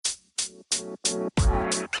Hey,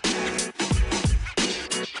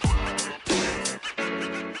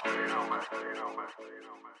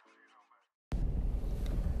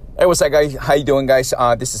 what's up, guys? How you doing, guys?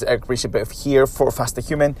 This is Eric Richard here for Faster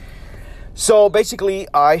Human. So basically,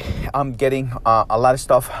 I am getting a lot of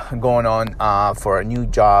stuff going on for a new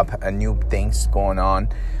job and new things going on,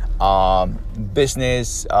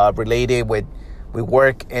 business related with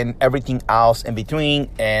work and everything else in between.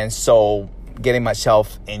 And so getting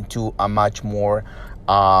myself into a much more,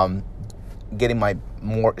 getting my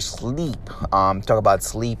more sleep, talk about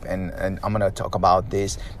sleep, and I'm gonna talk about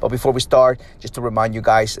this. But before we start, just to remind you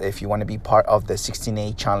guys, if you want to be part of the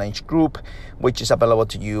 16A challenge group, which is available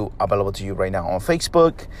to you right now on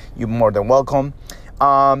Facebook, you're more than welcome.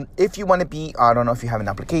 If you want to be, I don't know if you have an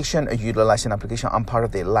application or utilize an application, I'm part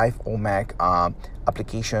of the Life OMAC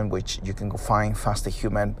application, which you can go find Faster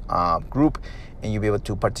Human group, and you'll be able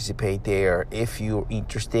to participate there. If you're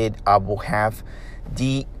interested, I will have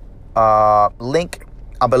the link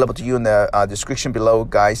available to you in the description below,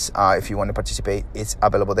 guys. If you want to participate, it's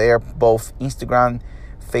available there. Both Instagram,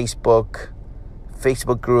 Facebook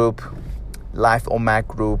group, Life OMAC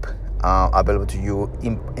group, available to you.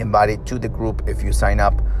 Invited to the group if you sign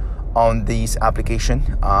up on this application.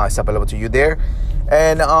 It's available to you there.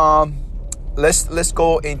 And let's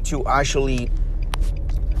go into actually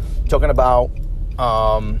talking about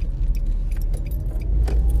how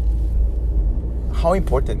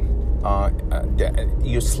important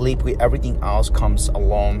you sleep with everything else comes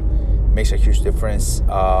along, makes a huge difference.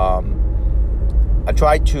 I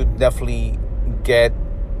try to definitely get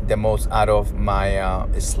the most out of my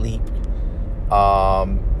sleep,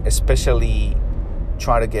 especially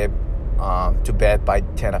try to get to bed by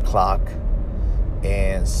 10 o'clock.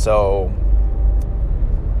 And so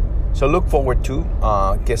look forward to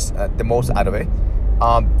get the most out of it.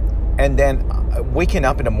 And then waking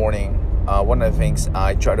up in the morning, one of the things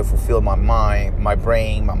I try to fulfill my mind, my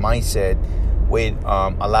brain, my mindset with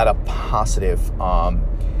a lot of positive,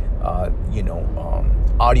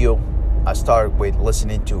 audio. I start with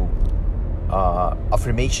listening to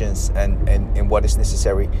affirmations and what is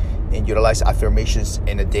necessary, and utilize affirmations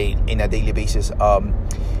in a daily basis.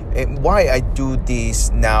 And why I do this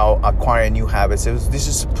now, acquire new habits. This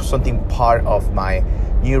is something part of my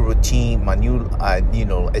new routine, my new,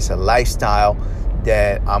 it's a lifestyle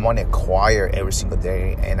that I'm going to acquire every single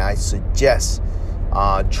day. And I suggest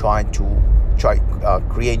trying to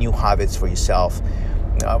create new habits for yourself.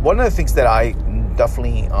 One of the things that I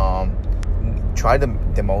definitely try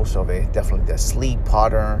the most of it, definitely the sleep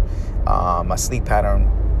pattern. My sleep pattern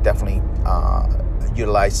definitely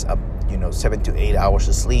utilize 7 to 8 hours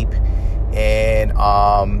of sleep. And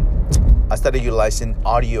I started utilizing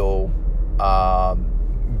audio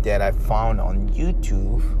that I found on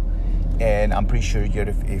YouTube. And I'm pretty sure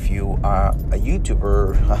if you are a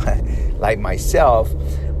YouTuber like myself,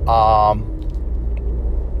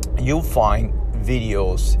 you'll find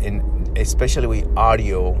videos, especially with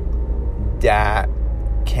audio, that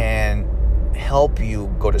can help you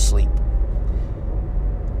go to sleep.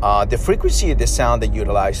 The frequency of the sound that you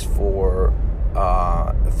utilize for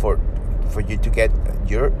you to get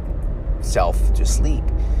yourself to sleep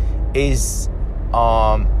is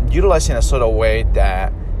utilized in a sort of way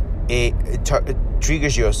that it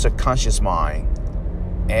triggers your subconscious mind.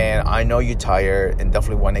 And I know you're tired and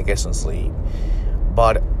definitely want to get some sleep,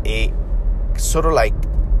 but it sort of like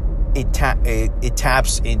it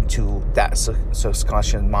taps into that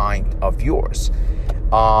subconscious mind of yours.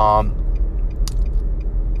 I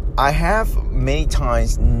have many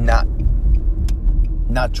times not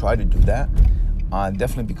tried to do that,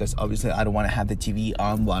 definitely because obviously I don't want to have the TV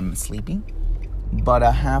on while I'm sleeping. But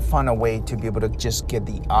I have found a way to be able to just get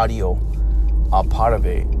the audio part of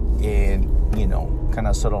it, and kind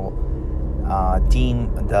of sort of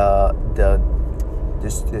dim the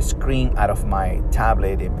screen out of my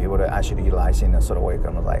tablet, and be able to actually utilize it in a sort of way.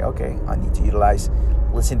 Kind of like, okay, I need to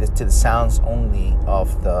listen to the sounds only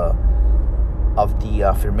of the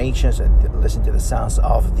affirmations, and listen to the sounds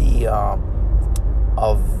of the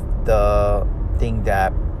thing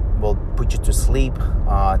that will put you to sleep.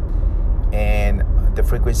 And the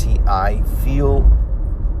frequency, I feel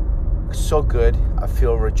so good. I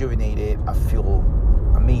feel rejuvenated. I feel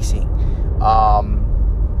amazing.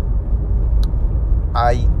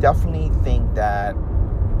 I definitely think that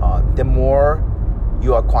the more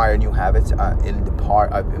you acquire new habits, in the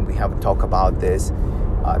part, and we have talked about this,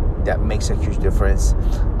 that makes a huge difference.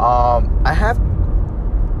 I have,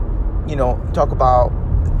 talk about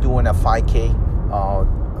doing a 5K.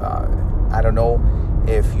 I don't know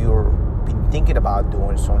if you're been thinking about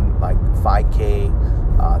doing some like 5K,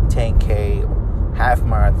 10K, half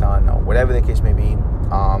marathon, or whatever the case may be.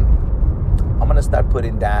 I'm gonna start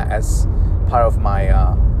putting that as part of my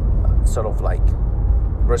sort of like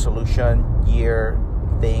resolution year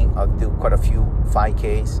thing. I'll do quite a few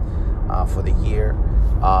 5Ks for the year,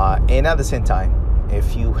 and at the same time,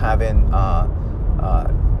 if you haven't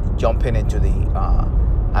jumping into the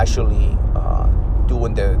actually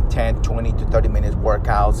doing the 10, 20 to 30 minutes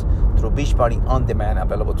workouts through Beachbody On Demand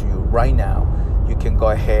available to you right now, you can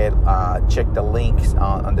go ahead, check the links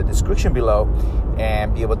on the description below,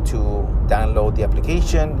 and be able to download the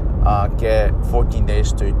application, get 14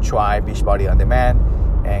 days to try Beachbody On Demand,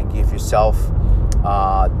 and give yourself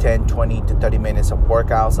 10, 20 to 30 minutes of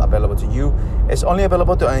workouts available to you. It's only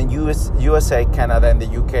available to USA, Canada, and the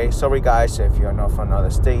UK. Sorry guys if you're not from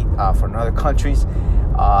another state, from other countries.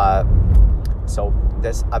 So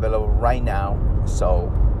that's available right now.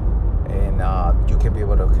 So, and you can be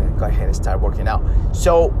able to go ahead and start working out.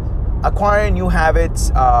 So acquiring new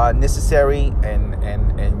habits necessary,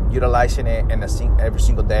 and utilizing it every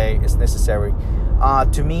single day is necessary.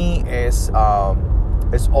 To me, it's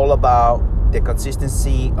all about the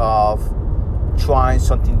consistency of trying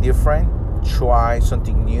something different, trying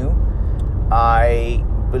something new. I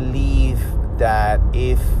believe that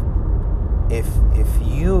if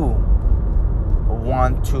you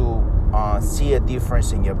want to see a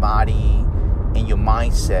difference in your body, in your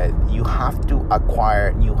mindset, you have to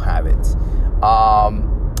acquire new habits.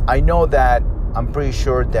 I know that I'm pretty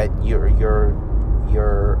sure that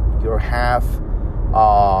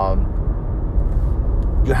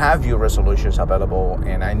you have your resolutions available,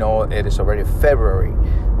 and I know it is already February.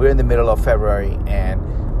 We're in the middle of February, and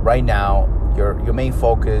right now your main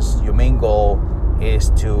focus, your main goal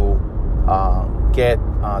is to get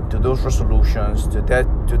to those resolutions, to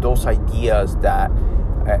those ideas that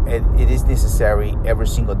it is necessary every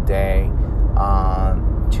single day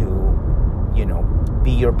to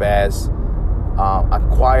be your best,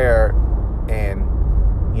 acquire, and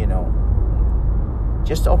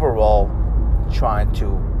just overall trying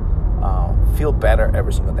to feel better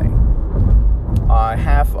every single day. I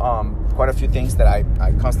have quite a few things that I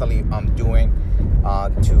constantly doing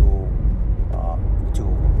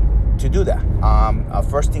to do that.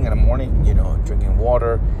 First thing in the morning, drinking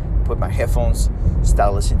water, put my headphones,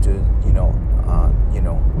 start listening to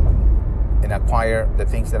and acquire the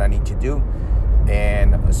things that I need to do.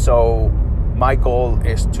 And so my goal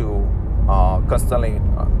is to constantly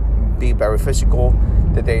be very physical.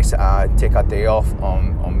 The days I take a day off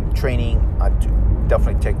on training, I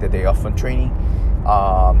definitely take the day off on training.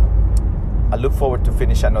 I look forward to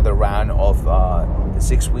finish another round of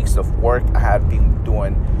 6 weeks of work. I have been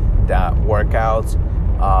doing that workouts.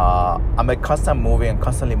 I'm a constant moving, I'm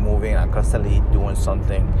constantly doing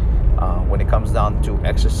something when it comes down to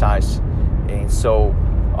exercise. And so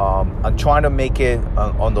I'm trying to make it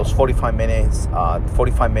on those 45 minutes to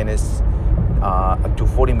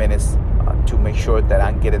 40 minutes to make sure that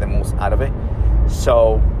I'm getting the most out of it.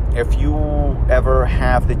 So if you ever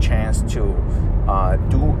have the chance to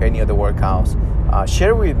do any of the workouts,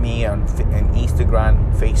 share with me on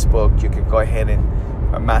Instagram, Facebook. You can go ahead and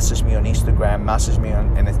message me on Instagram,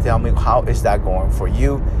 and tell me how is that going for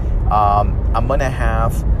you. I'm gonna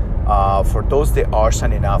have for those that are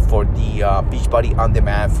signing up for the Beachbody On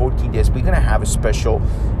Demand 14 days, we're gonna have a special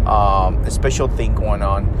thing going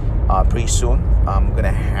on pretty soon. I'm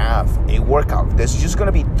gonna have a workout. This is just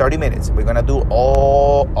gonna be 30 minutes. We're gonna do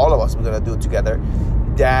all of us. We're gonna do it together.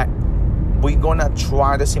 That we're gonna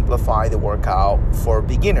try to simplify the workout for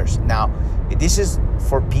beginners. Now, this is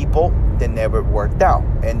for people that never worked out,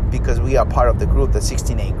 and because we are part of the group, the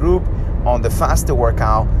 16A group, on the Faster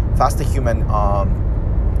Workout, Faster Human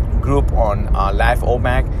group on Live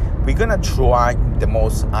OMAC, we're gonna try the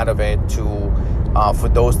most out of it to for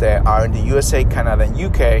those that are in the USA, Canada, and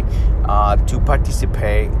UK to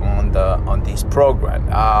participate on this program.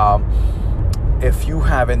 If you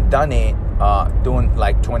haven't done it, doing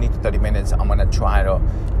like 20 to 30 minutes, I'm gonna try to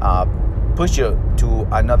push you to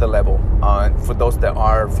another level. For those that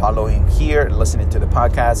are following here, listening to the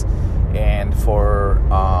podcast, and for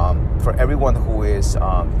everyone who is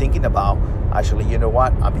thinking about, actually, you know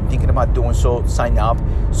what, I've been thinking about doing so, sign up.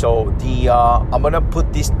 So I'm gonna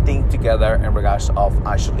put this thing together in regards of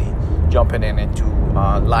actually jumping into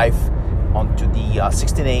live onto the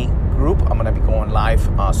 16A group. I'm gonna be going live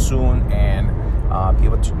soon, and be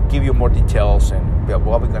able to give you more details and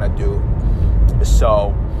what we're gonna do.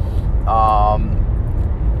 So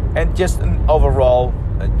and just overall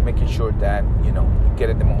making sure that you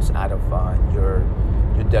get the most out of your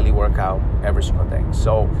daily workout every single day.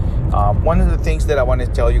 So one of the things that I want to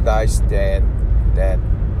tell you guys that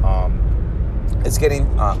it's getting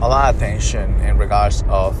a lot of attention in regards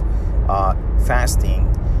of fasting.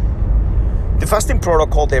 The fasting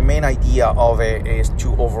protocol, the main idea of it is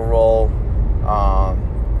to overall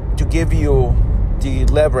to give you the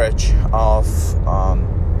leverage of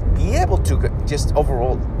be able to just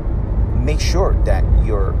overall make sure that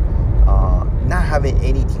you're not having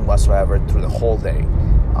anything whatsoever through the whole day,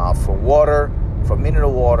 from water, from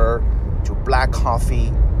mineral water to black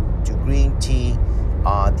coffee to green tea.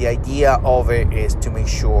 The idea of it is to make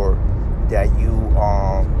sure that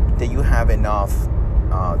you have enough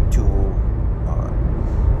to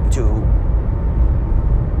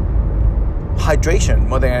hydration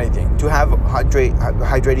more than anything, to have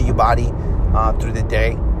hydrated your body through the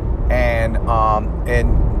day. And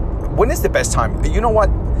when is the best time? You know what?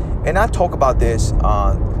 And I talk about this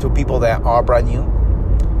to people that are brand new.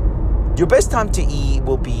 Your best time to eat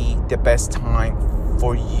will be the best time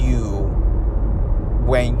for you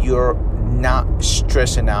when you're not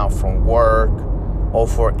stressing out from work or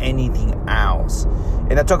for anything else.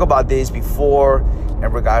 And I talk about this before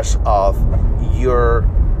in regards of you're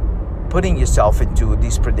putting yourself into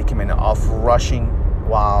this predicament of rushing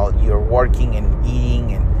while you're working and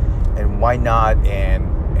eating and why not, and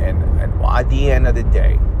at the end of the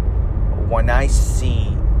day, when I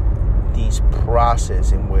see this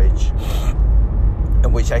process in which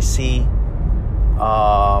I see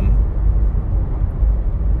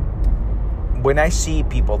when I see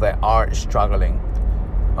people that are struggling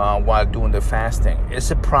while doing the fasting,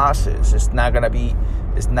 it's a process. It's not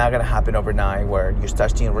gonna happen overnight where you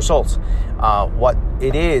start seeing results. What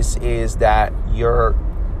it is that you're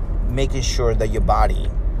making sure that your body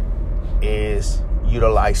is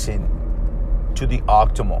utilizing to the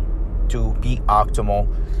optimal, to be optimal,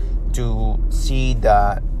 to see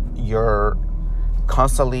that you're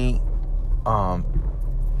constantly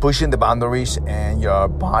pushing the boundaries and your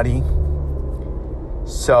body.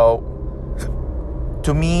 So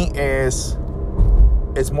to me it's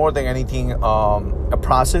more than anything a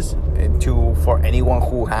process, and for anyone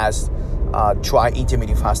who has tried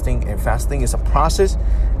intermittent fasting, and fasting is a process.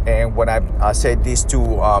 And when I said this to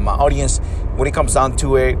my audience, when it comes down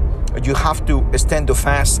to it, you have to extend the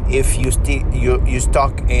fast if you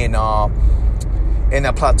stuck in a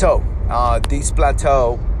plateau. This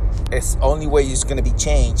plateau is only way it's going to be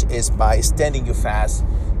changed is by extending your fast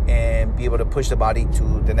and be able to push the body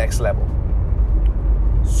to the next level.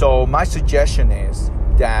 So my suggestion is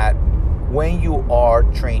that when you are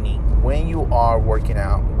training, when you are working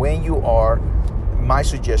out, my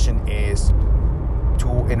suggestion is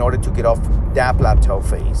in order to get off that plateau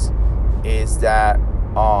phase, is that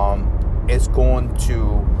it's going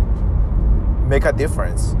to make a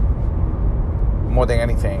difference more than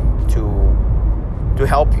anything to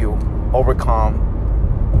help you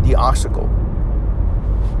overcome the obstacle.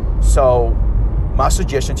 So my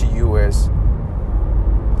suggestion to you is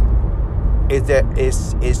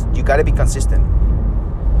you got to be consistent.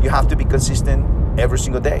 You have to be consistent every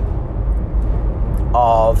single day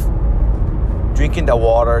of drinking the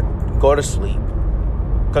water, go to sleep.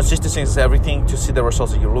 Consistency is everything to see the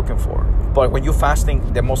results that you're looking for. But when you're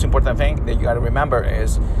fasting, the most important thing that you got to remember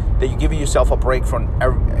is that you're giving yourself a break from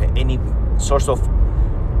any source of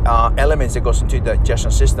elements that goes into the digestion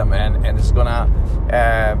system, and it's gonna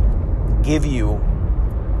give you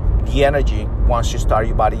the energy once you start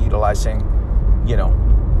your body utilizing,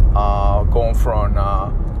 going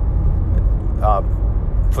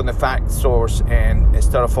from the fat source, and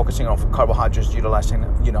instead of focusing on carbohydrates, utilizing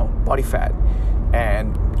body fat,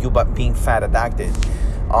 and you being fat adapted.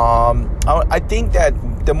 I think that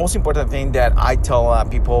the most important thing that I tell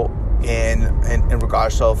people in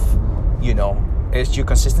regards of is your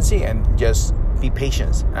consistency and just be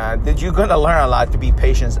patient. That you're gonna learn a lot to be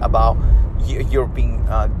patient about your being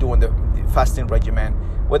doing the fasting regimen,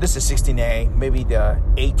 whether it's the 16A, maybe the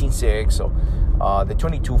 18-6, or the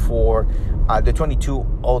 22-4, the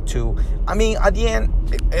 22-02. I mean, at the end,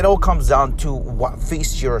 it all comes down to what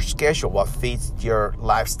fits your schedule, what fits your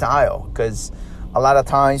lifestyle. Because a lot of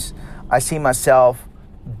times I see myself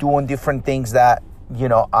doing different things that,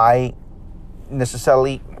 I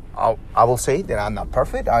necessarily, I will say that I'm not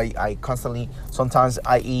perfect. I constantly, sometimes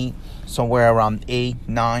I eat somewhere around 8,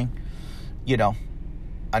 9,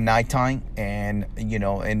 at nighttime, and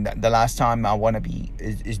and the last time I want to be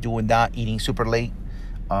is doing that, eating super late,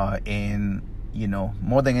 and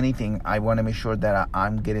more than anything, I want to make sure that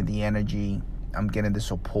I'm getting the energy, I'm getting the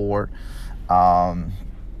support, and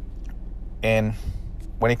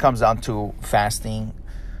when it comes down to fasting,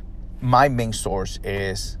 my main source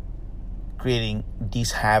is creating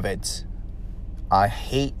these habits. I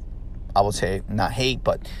would say not hate,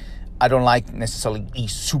 but I don't like necessarily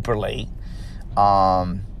eat super late.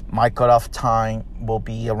 My cutoff time will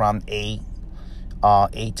be around 8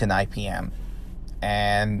 to 9 p.m.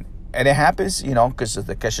 And it happens, because of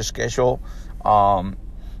the schedule. I'm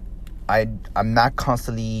not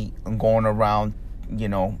constantly going around,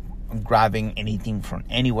 grabbing anything from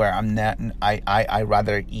anywhere. I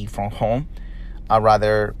rather eat from home. I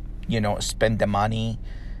rather, spend the money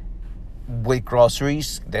with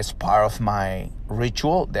groceries. That's part of my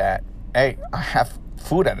ritual that, hey, I have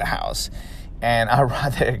food at the house, and I'd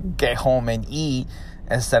rather get home and eat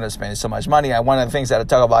instead of spending so much money. One of the things that I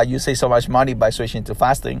talk about, you save so much money by switching to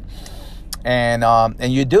fasting, and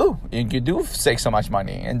you do save so much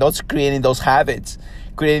money, and creating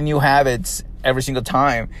new habits every single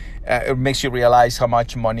time, it makes you realize how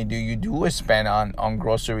much money do you spend on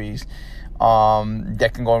groceries.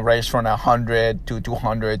 That can go range from 100 to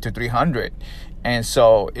 200 to 300, and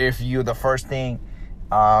so if you the first thing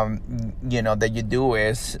that you do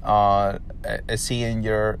is seeing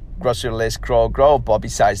your grocery list grow, but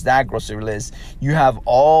besides that grocery list, you have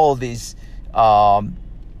all these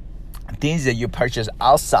things that you purchase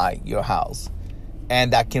outside your house,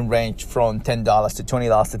 and that can range from $10 to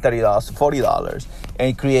 $20 to $30 to $40,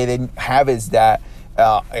 and creating habits that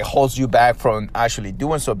it holds you back from actually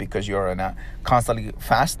doing so, because you're in a constantly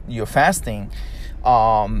fasting,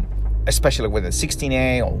 especially with a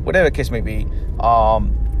 16A or whatever the case may be.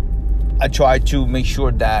 I try to make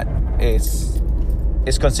sure that it's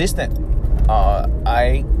consistent.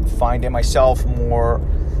 I find it myself more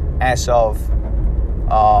as of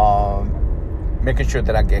making sure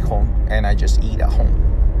that I get home and I just eat at home.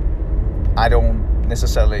 I don't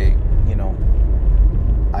necessarily,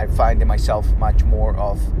 I find it myself much more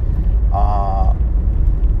of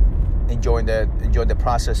enjoying the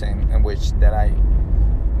process in which that I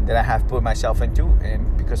have put myself into,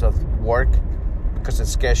 and because of work, because of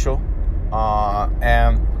schedule,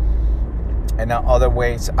 and other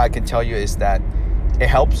ways I can tell you is that it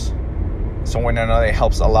helps. Somewhere or another, it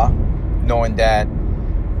helps a lot, knowing that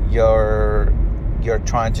you're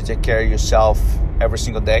trying to take care of yourself every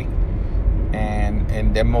single day,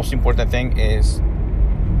 and the most important thing is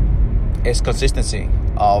consistency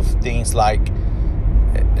of things like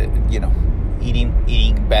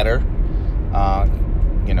eating better.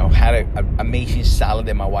 Had an amazing salad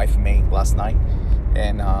that my wife made last night,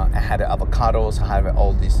 and I had avocados. I had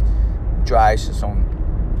all these drives, some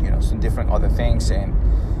different other things. And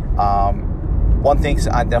one thing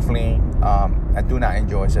I definitely I do not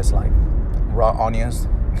enjoy is just like raw onions.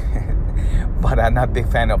 But I'm not a big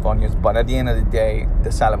fan of onions. But at the end of the day,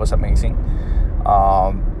 the salad was amazing.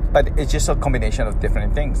 But it's just a combination of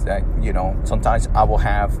different things that, sometimes I will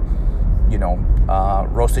have,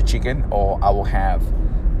 roasted chicken, or I will have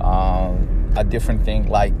a different thing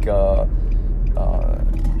like,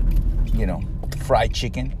 fried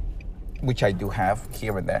chicken, which I do have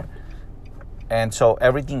here and there. And so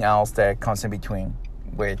everything else that comes in between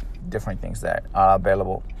with different things that are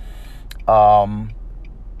available. And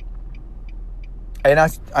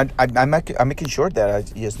I'm making sure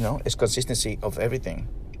that it's consistency of everything.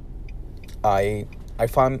 I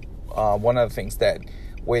found one of the things that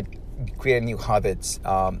with creating new habits,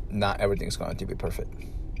 not everything's going to be perfect.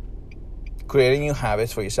 Creating new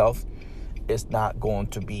habits for yourself is not going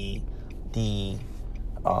to be the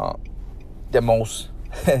most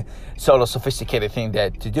sort of sophisticated thing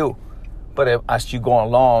to do. But as you go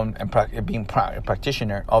along and being a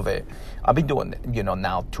practitioner of it, I've been doing,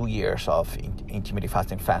 now 2 years of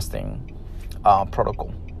intermittent fasting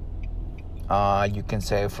protocol. You can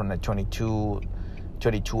say from the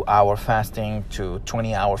 22-hour fasting to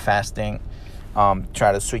 20-hour fasting.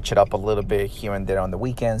 Try to switch it up a little bit here and there on the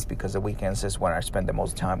weekends, because the weekends is when I spend the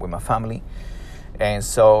most time with my family. And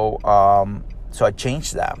so I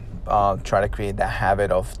changed that. Try to create that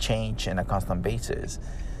habit of change on a constant basis.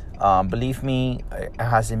 Believe me, it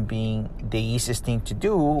hasn't been the easiest thing to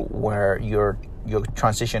do, where you're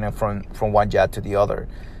transitioning from one job to the other,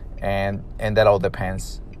 and that all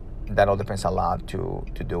depends. That all depends a lot to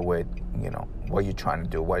do with what you're trying to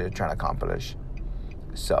do, what you're trying to accomplish.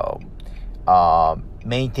 So,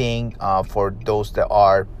 main thing for those that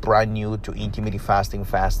are brand new to intermittent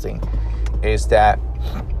fasting is that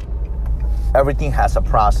everything has a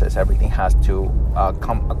process. Everything has to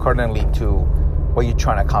come accordingly to what you're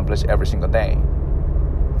trying to accomplish every single day.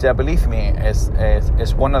 So believe me,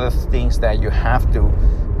 it's one of the things that you have to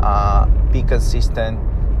be consistent.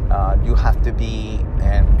 You have to be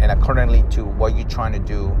and accordingly to what you're trying to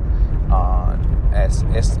do. As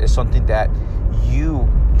something that you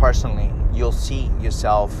personally, you'll see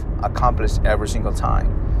yourself accomplish every single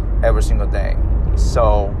time, every single day.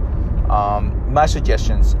 So my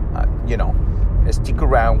suggestions, stick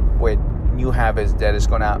around with new habits that is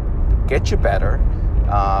going to get you better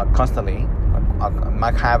constantly.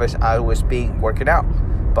 My habits I always be working out,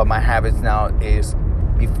 but my habits now is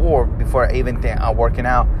before I even think I'm working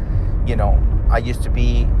out, I used to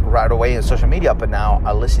be right away on social media, but now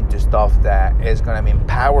I listen to stuff that is going to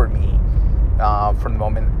empower me from the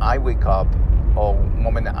moment I wake up, or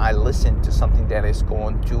moment I listen to something that is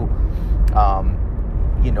going to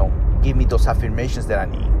give me those affirmations that I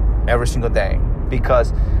need every single day.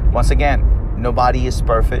 Because once again, nobody is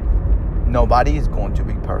perfect. Nobody is going to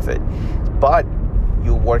be perfect, but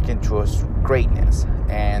you working towards greatness,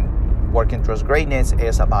 and working towards greatness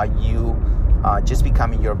is about you just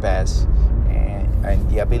becoming your best, and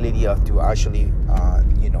the ability to actually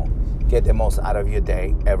get the most out of your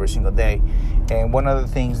day every single day. And one of the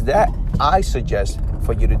things that I suggest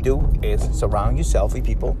for you to do is surround yourself with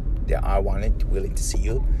people that are willing to see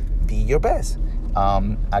you be your best.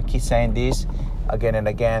 I keep saying this again and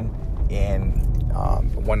again, and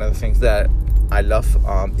one of the things that I love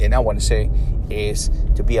and I want to say is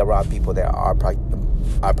to be around people that are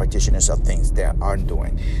practitioners of things they aren't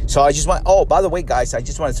doing. So I just want, by the way, guys, I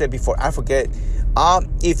just want to say before I forget,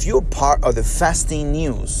 if you're part of the Fasting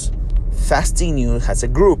News has a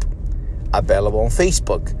group available on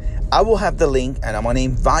Facebook. I will have the link, and I'm going to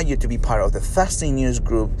invite you to be part of the Fasting News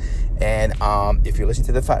group. And if you listen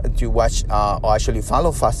to watch or actually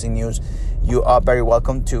follow Fasting News, you are very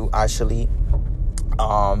welcome to actually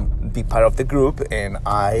be part of the group. And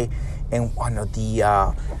I am one of the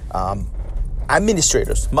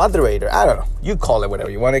administrators, moderator, I don't know, you call it whatever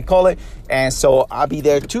you want to call it. And so I'll be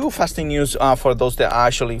there too. Fasting News, for those that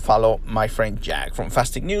actually follow my friend Jack from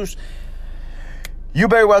Fasting News. You're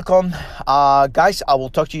very welcome. Guys, I will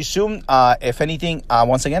talk to you soon. If anything,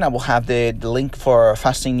 once again, I will have the link for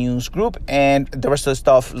Fasting News group, and the rest of the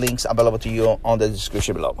stuff, links available to you on the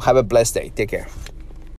description below. Have a blessed day. Take care.